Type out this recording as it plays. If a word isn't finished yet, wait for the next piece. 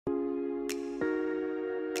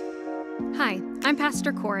Hi, I'm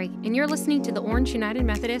Pastor Corey, and you're listening to the Orange United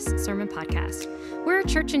Methodist Sermon Podcast. We're a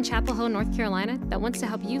church in Chapel Hill, North Carolina that wants to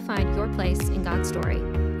help you find your place in God's story,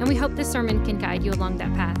 and we hope this sermon can guide you along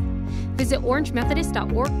that path. Visit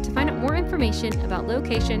orangemethodist.org to find out more information about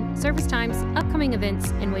location, service times, upcoming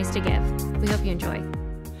events, and ways to give. We hope you enjoy.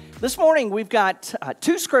 This morning we've got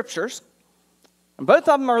two scriptures, and both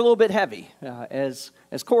of them are a little bit heavy, as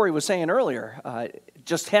Corey was saying earlier,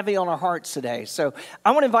 just heavy on our hearts today. So I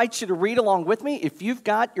want to invite you to read along with me. If you've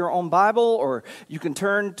got your own Bible, or you can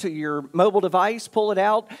turn to your mobile device, pull it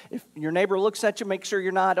out. If your neighbor looks at you, make sure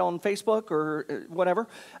you're not on Facebook or whatever.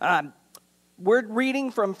 We're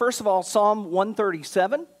reading from, first of all, Psalm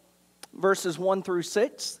 137, verses 1 through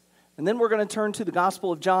 6. And then we're going to turn to the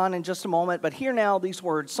Gospel of John in just a moment. But hear now these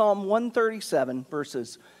words, Psalm 137,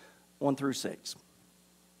 verses 1 through 6.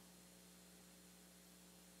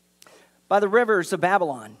 By the rivers of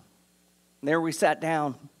Babylon, there we sat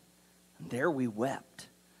down, and there we wept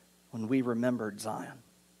when we remembered Zion.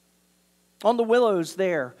 On the willows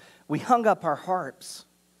there we hung up our harps,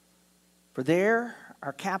 for there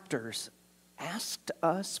our captors asked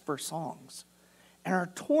us for songs, and our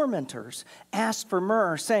tormentors asked for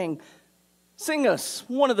myrrh, saying, "Sing us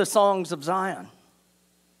one of the songs of Zion."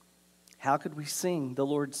 How could we sing the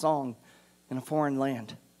Lord's song in a foreign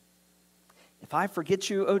land? If I forget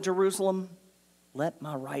you, O Jerusalem, let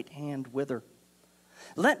my right hand wither.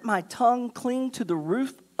 Let my tongue cling to the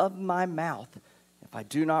roof of my mouth if I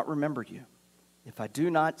do not remember you, if I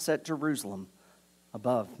do not set Jerusalem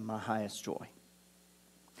above my highest joy.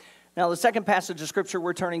 Now, the second passage of Scripture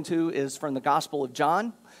we're turning to is from the Gospel of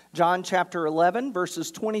John. John chapter 11,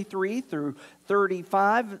 verses 23 through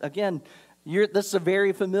 35. Again, this is a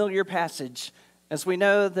very familiar passage, as we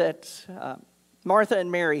know that Martha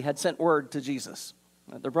and Mary had sent word to Jesus.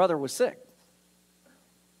 Their brother was sick,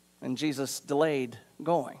 and Jesus delayed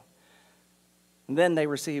going. And then they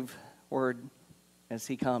receive word as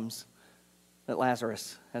he comes that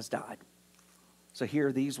Lazarus has died. So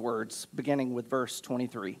hear these words, beginning with verse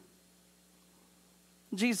 23.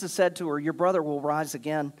 Jesus said to her, "Your brother will rise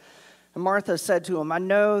again." And Martha said to him, "I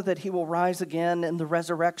know that he will rise again in the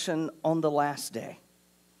resurrection on the last day."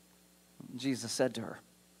 Jesus said to her,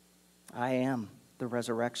 "I am the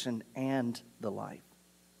resurrection and the life.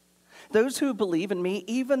 Those who believe in me,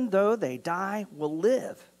 even though they die, will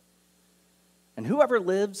live. And whoever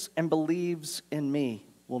lives and believes in me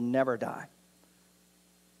will never die.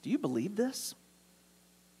 Do you believe this?"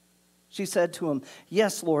 She said to him,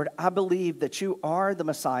 "Yes, Lord, I believe that you are the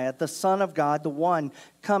Messiah, the Son of God, the one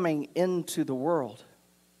coming into the world."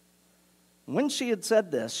 When she had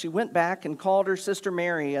said this, she went back and called her sister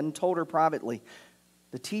Mary and told her privately,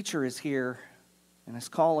 "The teacher is here and is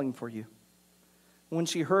calling for you." When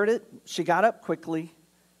she heard it, she got up quickly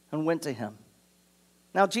and went to him.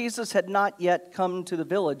 Now Jesus had not yet come to the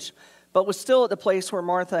village, but was still at the place where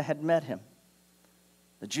Martha had met him.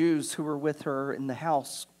 The Jews who were with her in the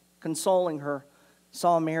house, consoling her,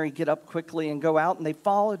 saw Mary get up quickly and go out, and they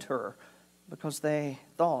followed her because they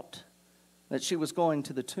thought that she was going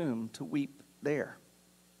to the tomb to weep there.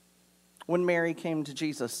 When Mary came to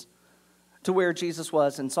Jesus, to where Jesus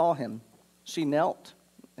was, and saw him, she knelt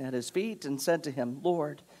at his feet and said to him,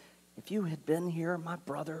 "Lord, if you had been here, my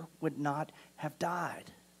brother would not have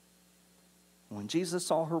died." When Jesus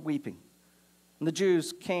saw her weeping, and the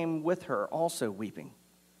Jews came with her also weeping,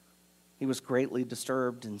 he was greatly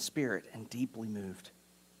disturbed in spirit and deeply moved.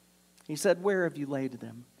 He said, "Where have you laid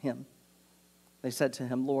him?" They said to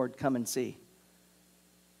him, "Lord, come and see."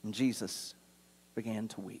 And Jesus began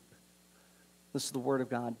to weep. This is the word of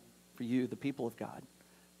God for you, the people of God.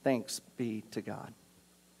 Thanks be to God.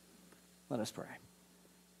 Let us pray.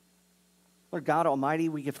 Lord God Almighty,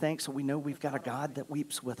 we give thanks that we know we've got a God that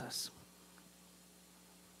weeps with us.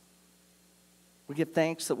 We give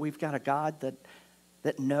thanks that we've got a God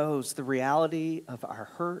that knows the reality of our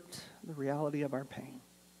hurt, the reality of our pain.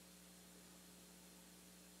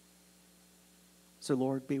 So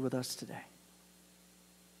Lord, be with us today.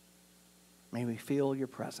 May we feel your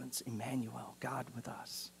presence, Emmanuel, God with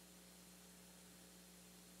us.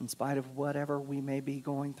 In spite of whatever we may be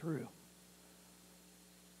going through,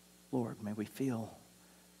 Lord, may we feel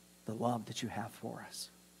the love that you have for us.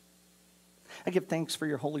 I give thanks for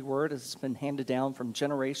your holy word as it's been handed down from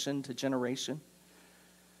generation to generation.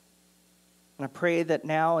 And I pray that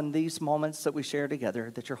now in these moments that we share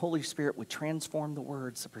together, that your Holy Spirit would transform the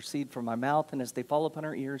words that proceed from my mouth, and as they fall upon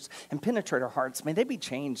our ears and penetrate our hearts, may they be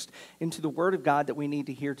changed into the word of God that we need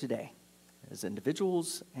to hear today, as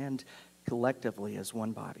individuals and collectively as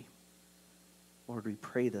one body. Lord, we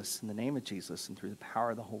pray this in the name of Jesus and through the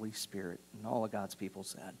power of the Holy Spirit, and all of God's people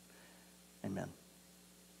said, amen.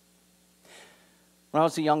 When I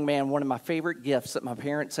was a young man, one of my favorite gifts that my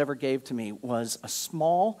parents ever gave to me was a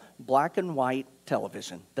small black and white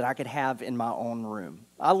television that I could have in my own room.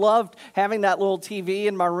 I loved having that little TV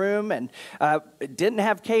in my room, and it didn't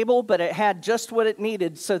have cable, but it had just what it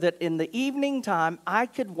needed so that in the evening time, I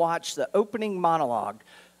could watch the opening monologue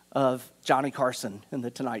of Johnny Carson in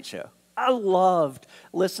The Tonight Show. I loved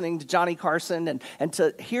listening to Johnny Carson and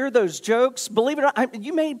to hear those jokes. Believe it or not,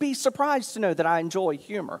 you may be surprised to know that I enjoy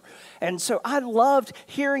humor. And so I loved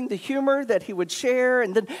hearing the humor that he would share.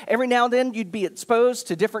 And then every now and then you'd be exposed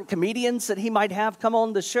to different comedians that he might have come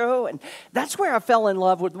on the show. And that's where I fell in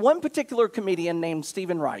love with one particular comedian named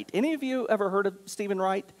Stephen Wright. Any of you ever heard of Stephen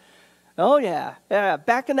Wright? Oh, yeah.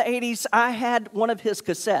 Back in the 80s, I had one of his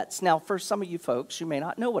cassettes. Now, for some of you folks, you may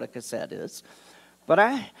not know what a cassette is. But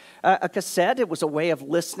a cassette, it was a way of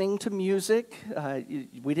listening to music.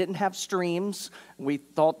 We didn't have streams. We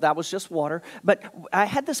thought that was just water. But I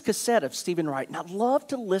had this cassette of Stephen Wright, and I loved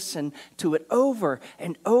to listen to it over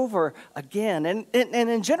and over again. And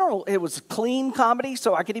in general, it was clean comedy,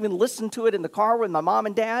 so I could even listen to it in the car with my mom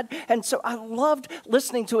and dad. And so I loved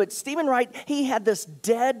listening to it. Stephen Wright, he had this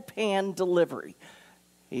deadpan delivery.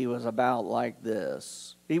 He was about like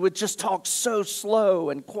this. He would just talk so slow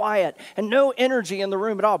and quiet and no energy in the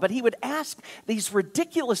room at all. But he would ask these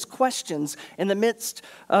ridiculous questions in the midst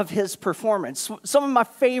of his performance. Some of my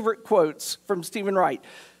favorite quotes from Stephen Wright.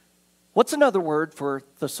 What's another word for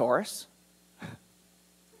thesaurus?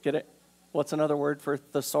 Get it? What's another word for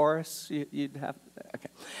thesaurus? You'd have,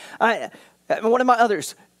 okay. One of my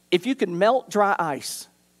others. If you could melt dry ice,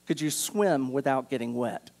 could you swim without getting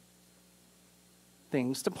wet?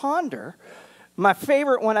 Things to ponder. My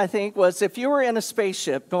favorite one, I think, was if you were in a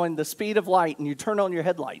spaceship going the speed of light and you turn on your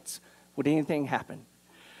headlights, would anything happen?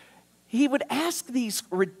 He would ask these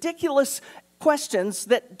ridiculous questions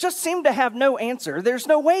that just seemed to have no answer. There's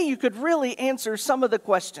no way you could really answer some of the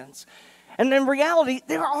questions. And in reality,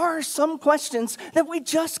 there are some questions that we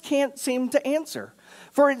just can't seem to answer.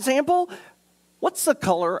 For example, what's the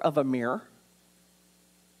color of a mirror?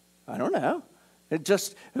 I don't know. It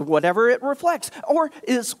just, whatever it reflects. Or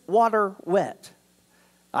is water wet?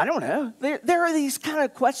 I don't know. There are these kind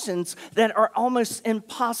of questions that are almost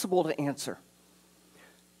impossible to answer.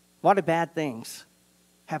 Why do bad things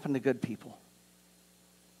happen to good people?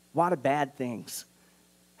 Why do bad things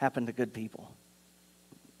happen to good people?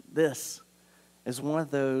 This is one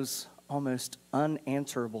of those almost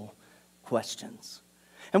unanswerable questions.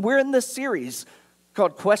 And we're in this series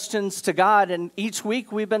called Questions to God, and each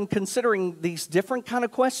week we've been considering these different kind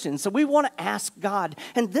of questions that we want to ask God.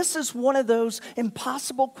 And this is one of those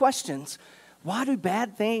impossible questions. Why do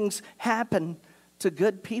bad things happen to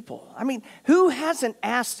good people? I mean, who hasn't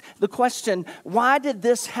asked the question, why did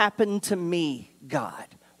this happen to me, God?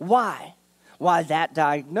 Why? Why that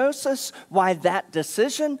diagnosis? Why that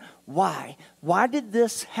decision? Why? Why did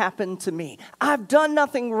this happen to me? I've done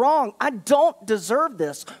nothing wrong. I don't deserve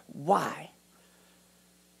this. Why?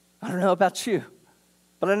 I don't know about you,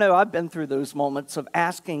 but I know I've been through those moments of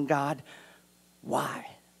asking God, why?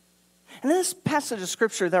 And this passage of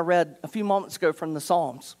Scripture that I read a few moments ago from the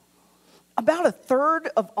Psalms, about a third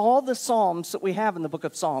of all the Psalms that we have in the book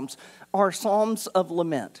of Psalms are Psalms of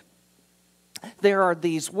lament. There are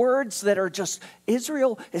these words that are just,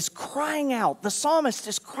 Israel is crying out. The psalmist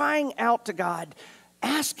is crying out to God,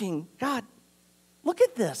 asking, God, look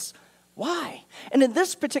at this. Why? And in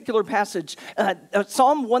this particular passage,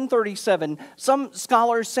 Psalm 137, some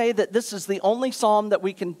scholars say that this is the only psalm that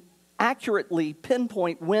we can accurately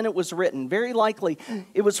pinpoint when it was written. Very likely,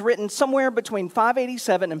 it was written somewhere between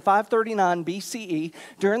 587 and 539 BCE,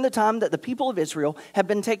 during the time that the people of Israel have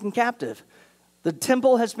been taken captive. The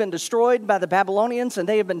temple has been destroyed by the Babylonians, and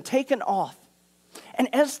they have been taken off.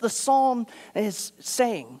 And as the psalm is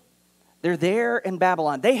saying, they're there in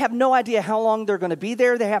Babylon. They have no idea how long they're going to be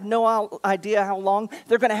there. They have no idea how long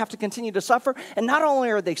they're going to have to continue to suffer. And not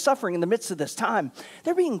only are they suffering in the midst of this time,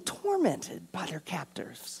 they're being tormented by their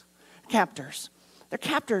captors. Their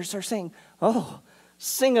captors are saying, oh,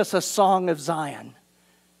 sing us a song of Zion.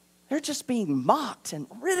 They're just being mocked and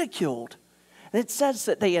ridiculed. And it says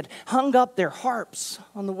that they had hung up their harps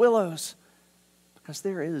on the willows because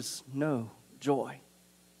there is no joy.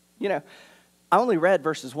 You know, I only read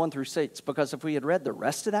verses 1 through 6 because if we had read the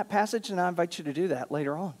rest of that passage, and I invite you to do that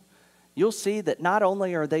later on, you'll see that not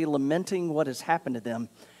only are they lamenting what has happened to them,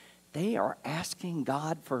 they are asking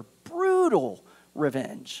God for brutal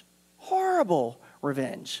revenge, horrible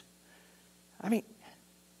revenge. I mean,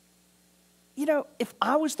 you know, if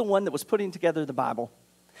I was the one that was putting together the Bible,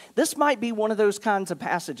 this might be one of those kinds of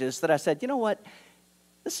passages that I said, you know what,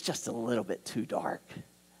 this is just a little bit too dark.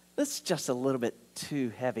 This is just a little bit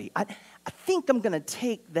too heavy. I think I'm going to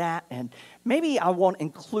take that and maybe I won't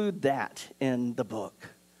include that in the book.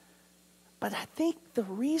 But I think the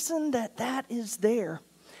reason that that is there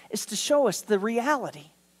is to show us the reality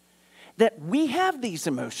that we have these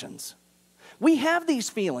emotions. We have these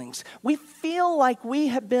feelings. We feel like we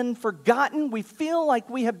have been forgotten. We feel like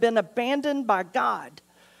we have been abandoned by God.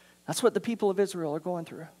 That's what the people of Israel are going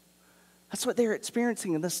through. That's what they're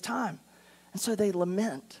experiencing in this time. And so they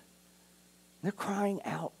lament. They're crying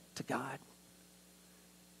out to God.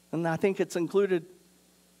 And I think it's included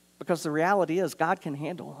because the reality is God can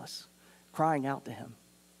handle us crying out to him.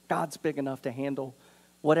 God's big enough to handle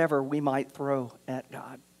whatever we might throw at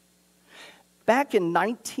God. Back in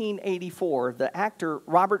 1984, the actor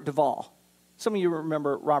Robert Duvall, some of you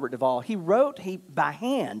remember Robert Duvall, he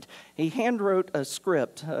hand wrote a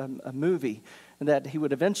script, a movie that he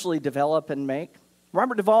would eventually develop and make.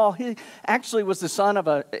 Robert Duvall, he actually is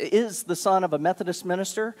the son of a Methodist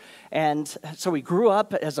minister, and so he grew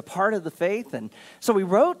up as a part of the faith, and so he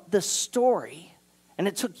wrote this story. And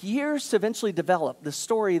it took years to eventually develop the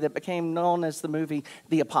story that became known as the movie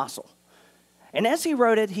The Apostle. And as he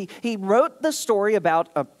wrote it, he wrote the story about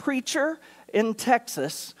a preacher in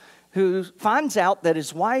Texas who finds out that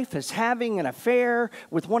his wife is having an affair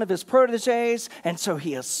with one of his proteges, and so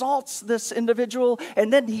he assaults this individual,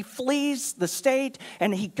 and then he flees the state,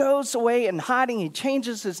 and he goes away in hiding. He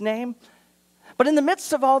changes his name. But in the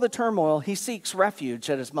midst of all the turmoil, he seeks refuge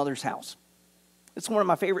at his mother's house. It's one of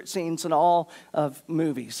my favorite scenes in all of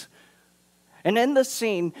movies. And in this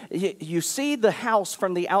scene, you see the house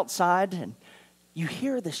from the outside, and you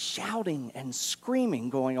hear the shouting and screaming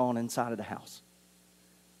going on inside of the house.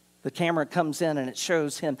 The camera comes in, and it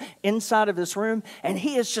shows him inside of this room, and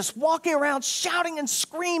he is just walking around shouting and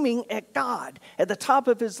screaming at God at the top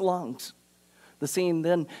of his lungs. The scene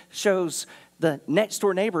then shows the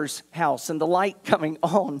next-door neighbor's house and the light coming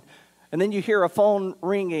on, and then you hear a phone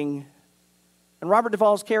ringing. And Robert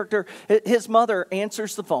Duvall's character, his mother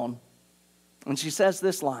answers the phone, and she says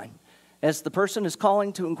this line. As the person is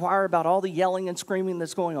calling to inquire about all the yelling and screaming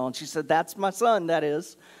that's going on, she said, "That's my son, that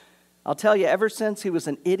is. I'll tell you, ever since he was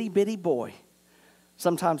an itty-bitty boy,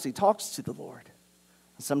 sometimes he talks to the Lord,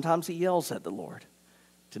 and sometimes he yells at the Lord.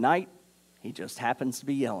 Tonight, he just happens to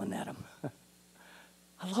be yelling at him."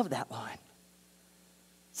 I love that line.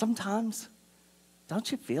 Sometimes,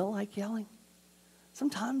 don't you feel like yelling?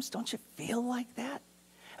 Sometimes, don't you feel like that?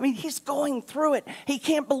 I mean, he's going through it. He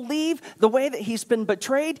can't believe the way that he's been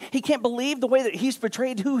betrayed. He can't believe the way that he's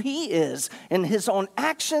betrayed who he is in his own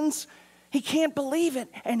actions. He can't believe it.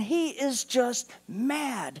 And he is just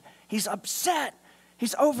mad. He's upset.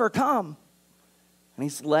 He's overcome. And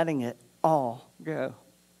he's letting it all go.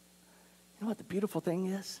 You know what the beautiful thing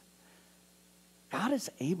is? God is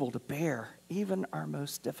able to bear even our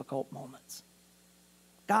most difficult moments.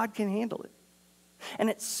 God can handle it.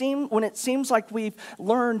 And when it seems like we've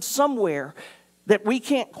learned somewhere that we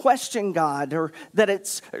can't question God, or that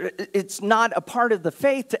it's not a part of the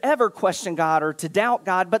faith to ever question God or to doubt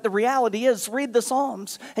God, but the reality is, read the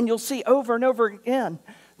Psalms and you'll see over and over again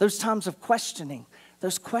those times of questioning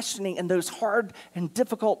and those hard and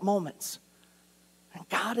difficult moments. And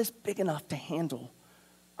God is big enough to handle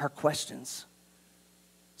our questions.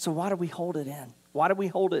 So why do we hold it in? Why do we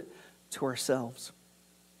hold it to ourselves?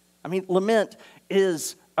 I mean, lament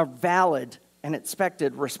is a valid and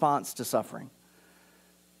expected response to suffering.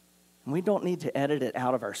 And we don't need to edit it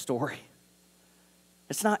out of our story.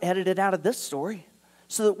 It's not edited out of this story,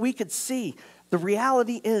 so that we could see the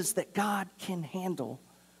reality is that God can handle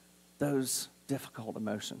those difficult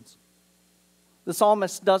emotions. The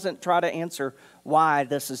psalmist doesn't try to answer why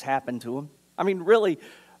this has happened to him. I mean, really,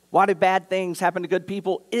 why do bad things happen to good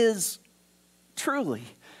people is truly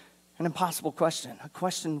an impossible question, a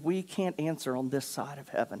question we can't answer on this side of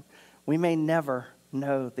heaven. We may never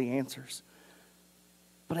know the answers.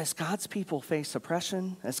 But as God's people face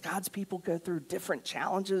oppression, as God's people go through different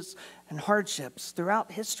challenges and hardships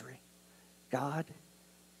throughout history, God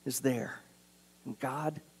is there, and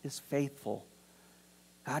God is faithful.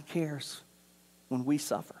 God cares when we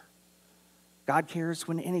suffer. God cares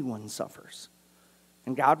when anyone suffers,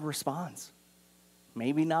 and God responds.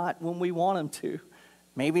 Maybe not when we want him to.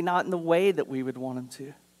 Maybe not in the way that we would want him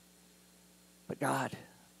to. But God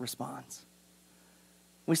responds.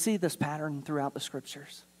 We see this pattern throughout the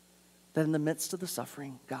scriptures. That in the midst of the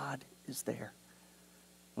suffering, God is there.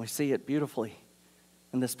 And we see it beautifully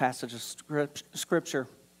in this passage of scripture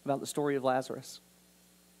about the story of Lazarus.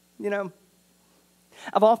 You know,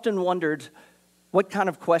 I've often wondered what kind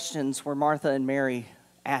of questions were Martha and Mary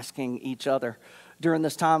asking each other during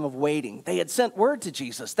this time of waiting. They had sent word to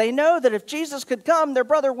Jesus. They know that if Jesus could come, their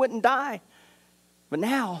brother wouldn't die. But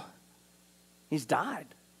now, he's died.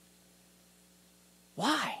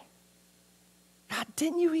 Why? God,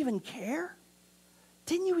 didn't you even care?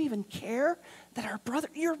 Didn't you even care that our brother,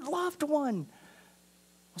 your loved one,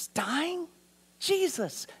 was dying?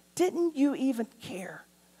 Jesus, didn't you even care?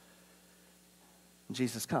 And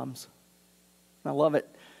Jesus comes. I love it.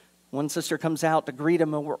 One sister comes out to greet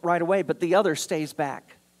him right away, but the other stays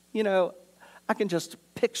back. You know, I can just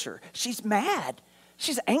picture. She's mad.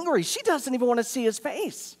 She's angry. She doesn't even want to see his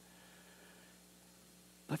face.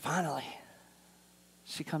 But finally,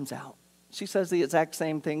 she comes out. She says the exact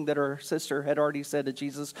same thing that her sister had already said to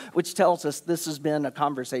Jesus, which tells us this has been a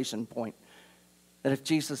conversation point. That if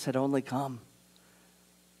Jesus had only come,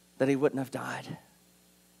 that he wouldn't have died.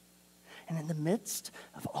 And in the midst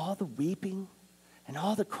of all the weeping and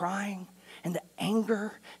all the crying and the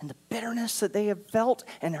anger and the bitterness that they have felt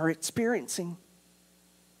and are experiencing,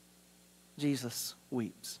 Jesus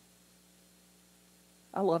weeps.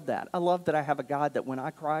 I love that. I love that I have a God that when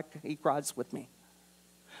I cry, he cries with me.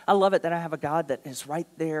 I love it that I have a God that is right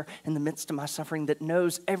there in the midst of my suffering, that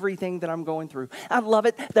knows everything that I'm going through. I love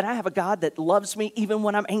it that I have a God that loves me even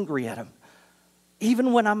when I'm angry at him.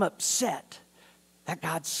 Even when I'm upset, that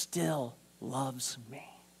God still loves me.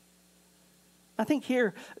 I think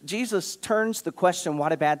here, Jesus turns the question, why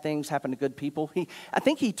do bad things happen to good people? I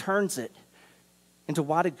think he turns it into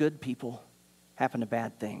why do good people happen to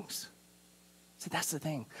bad things? See, that's the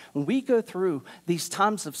thing. When we go through these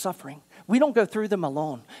times of suffering, we don't go through them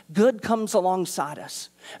alone. Good comes alongside us.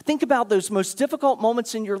 Think about those most difficult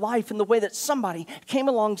moments in your life and the way that somebody came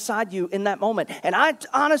alongside you in that moment. And I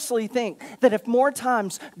honestly think that if more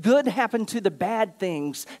times good happened to the bad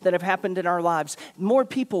things that have happened in our lives, more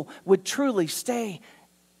people would truly stay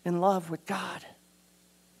in love with God.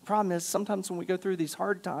 The problem is sometimes when we go through these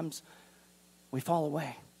hard times, we fall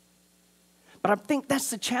away. But I think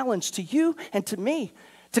that's the challenge to you and to me,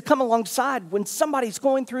 to come alongside when somebody's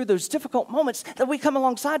going through those difficult moments, that we come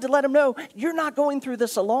alongside to let them know you're not going through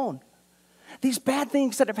this alone. These bad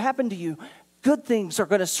things that have happened to you, good things are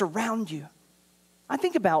going to surround you. I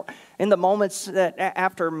think about in the moments that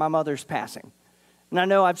after my mother's passing. And I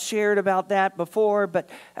know I've shared about that before, but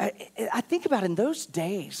I think about in those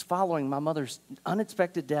days following my mother's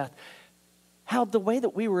unexpected death, how the way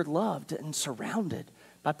that we were loved and surrounded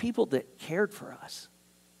by people that cared for us.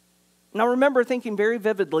 And I remember thinking very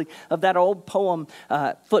vividly of that old poem,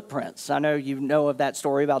 Footprints. I know you know of that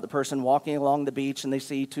story about the person walking along the beach and they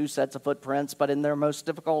see two sets of footprints, but in their most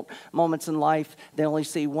difficult moments in life, they only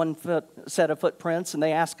see one set of footprints, and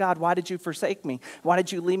they ask God, why did you forsake me? Why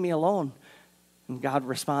did you leave me alone? And God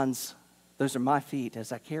responds, those are my feet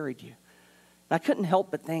as I carried you. I couldn't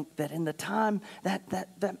help but think that in the time,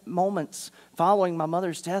 that moments following my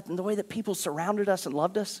mother's death and the way that people surrounded us and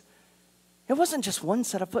loved us, it wasn't just one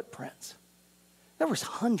set of footprints. There was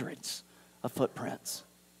hundreds of footprints.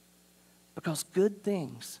 Because good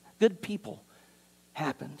things, good people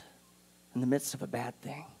happened in the midst of a bad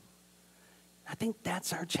thing. I think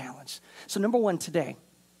that's our challenge. So number one today,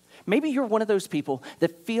 maybe you're one of those people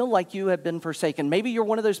that feel like you have been forsaken. Maybe you're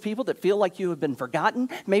one of those people that feel like you have been forgotten.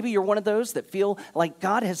 Maybe you're one of those that feel like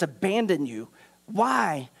God has abandoned you.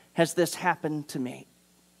 Why has this happened to me?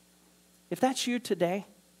 If that's you today,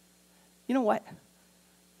 you know what?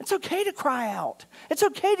 It's okay to cry out. It's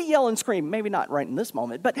okay to yell and scream. Maybe not right in this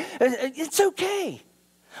moment, but it's okay.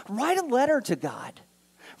 Write a letter to God.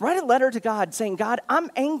 Write a letter to God saying, God, I'm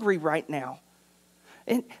angry right now.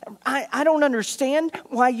 And I don't understand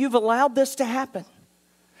why you've allowed this to happen.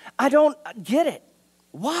 I don't get it.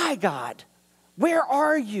 Why, God? Where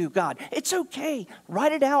are you, God? It's okay.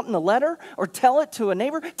 Write it out in a letter or tell it to a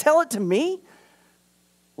neighbor. Tell it to me.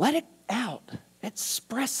 Let it out.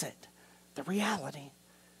 Express it. The reality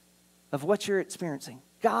of what you're experiencing.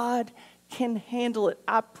 God can handle it.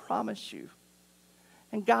 I promise you.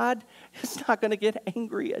 And God is not going to get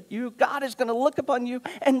angry at you. God is going to look upon you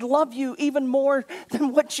and love you even more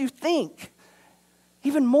than what you think.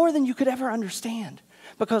 Even more than you could ever understand.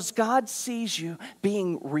 Because God sees you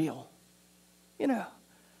being real. You know,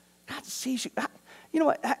 God sees you. You know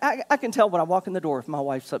what? I can tell when I walk in the door if my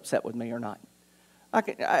wife's upset with me or not. I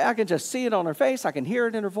can just see it on her face. I can hear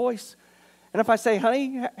it in her voice. And if I say,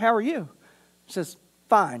 honey, how are you? She says,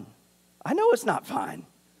 fine. I know it's not fine.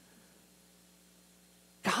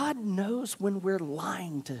 God knows when we're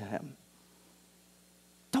lying to him.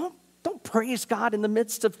 Don't praise God in the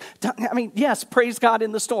midst of, yes, praise God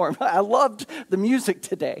in the storm. I loved the music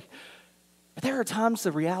today. But there are times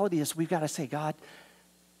the reality is we've got to say, God,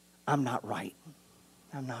 I'm not right.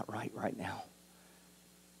 I'm not right now.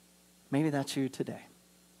 Maybe that's you today.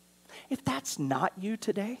 If that's not you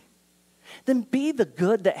today, then be the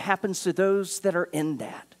good that happens to those that are in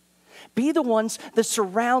that. Be the ones that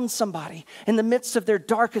surround somebody in the midst of their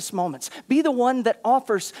darkest moments. Be the one that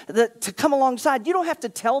offers to come alongside. You don't have to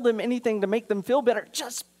tell them anything to make them feel better.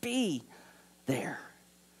 Just be there.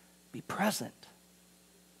 Be present.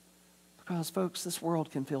 Because, folks, this world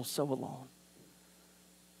can feel so alone.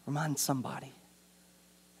 Remind somebody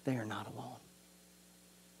they are not alone.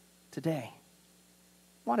 Today,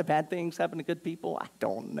 why do bad things happen to good people? I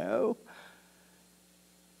don't know.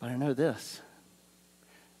 But I know this.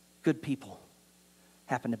 Good people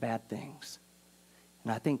happen to bad things.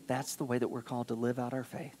 And I think that's the way that we're called to live out our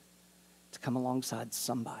faith, to come alongside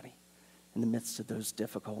somebody in the midst of those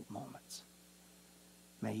difficult moments.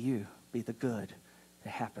 May you be the good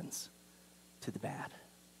that happens to the bad.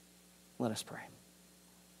 Let us pray.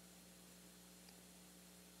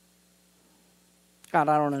 God,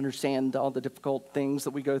 I don't understand all the difficult things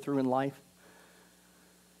that we go through in life.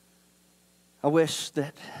 I wish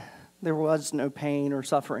that there was no pain or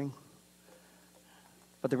suffering.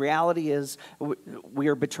 But the reality is we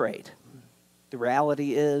are betrayed. The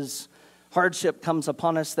reality is hardship comes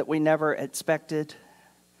upon us that we never expected.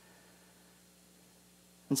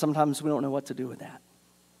 And sometimes we don't know what to do with that.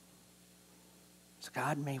 So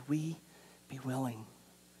God, may we be willing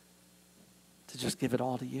to just give it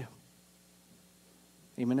all to you.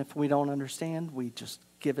 Even if we don't understand, we just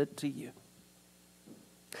give it to you.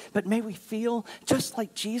 But may we feel just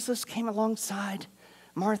like Jesus came alongside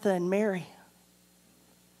Martha and Mary,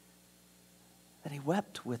 that he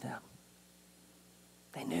wept with them.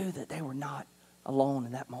 They knew that they were not alone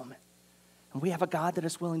in that moment. And we have a God that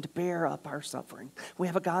is willing to bear up our suffering. We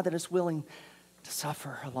have a God that is willing to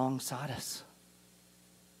suffer alongside us.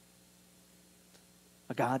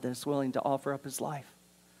 A God that is willing to offer up his life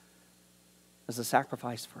as a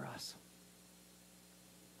sacrifice for us.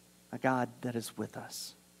 A God that is with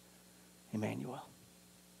us. Emmanuel.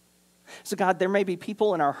 So God, there may be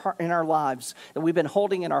people in our lives that we've been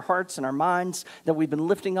holding in our hearts and our minds, that we've been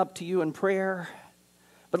lifting up to you in prayer.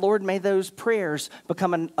 But Lord, may those prayers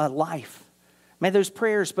become a life. May those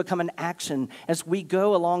prayers become an action as we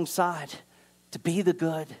go alongside to be the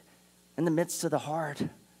good in the midst of the hard,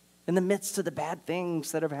 in the midst of the bad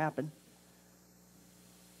things that have happened.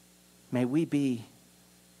 May we be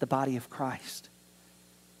the body of Christ.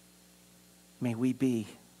 May we be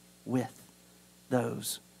with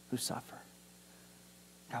those who suffer.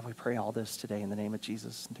 God, we pray all this today in the name of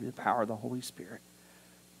Jesus and through the power of the Holy Spirit.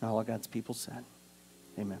 And all of God's people said,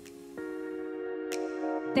 amen.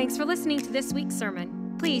 Thanks for listening to this week's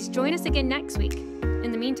sermon. Please join us again next week.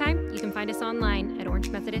 In the meantime, you can find us online at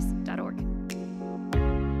orangemethodist.org.